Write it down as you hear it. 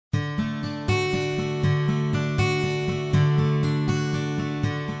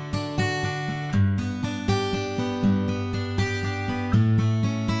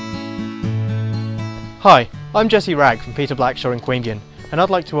Hi, I'm jwragg from Peter Blackshaw in Queanbeyan, and I'd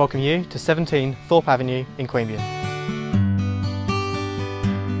like to welcome you to 17 Thorpe Avenue in Queanbeyan.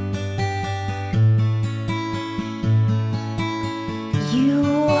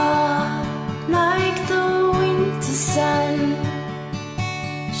 You are like the winter sun,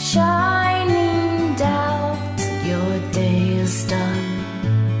 shining down till your day is done.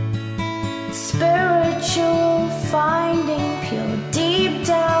 Spiritual, finding pure deep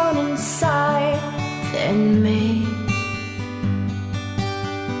down inside than me.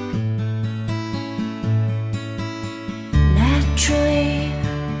 Naturally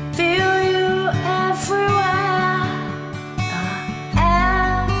feel you everywhere. A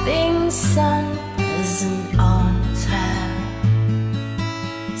ebbing sun present on its hair.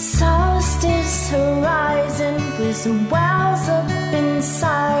 Solstice horizon, wisdom wells up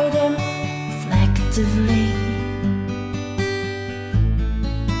inside him reflectively.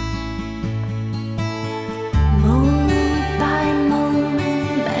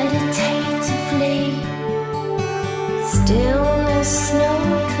 Stillness, snow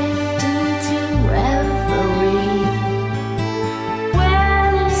drifting to reverie.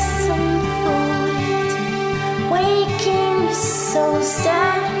 Awareness unfolded, waking your soul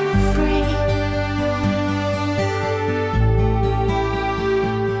set free.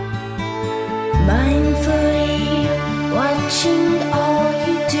 Mindfully watching all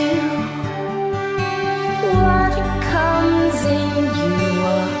you do. What comes in you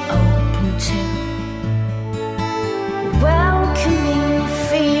are open to. Welcoming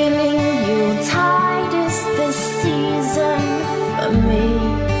feeling, Yuletide is the season for me.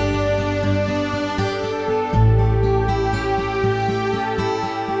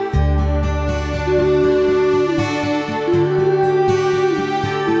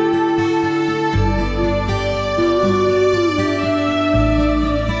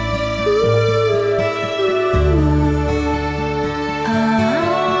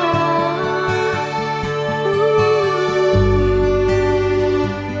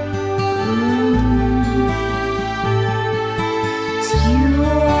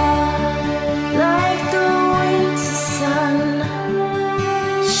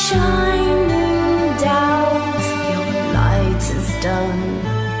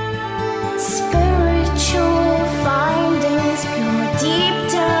 Spiritual findings pure deep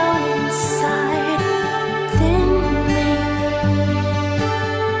down inside within me.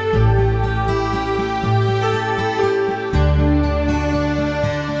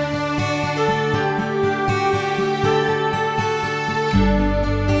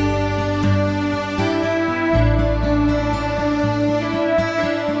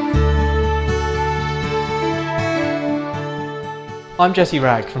 I'm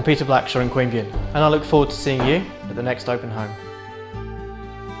jwragg from Peter Blackshaw in Queanbeyan, and I look forward to seeing you at the next open home.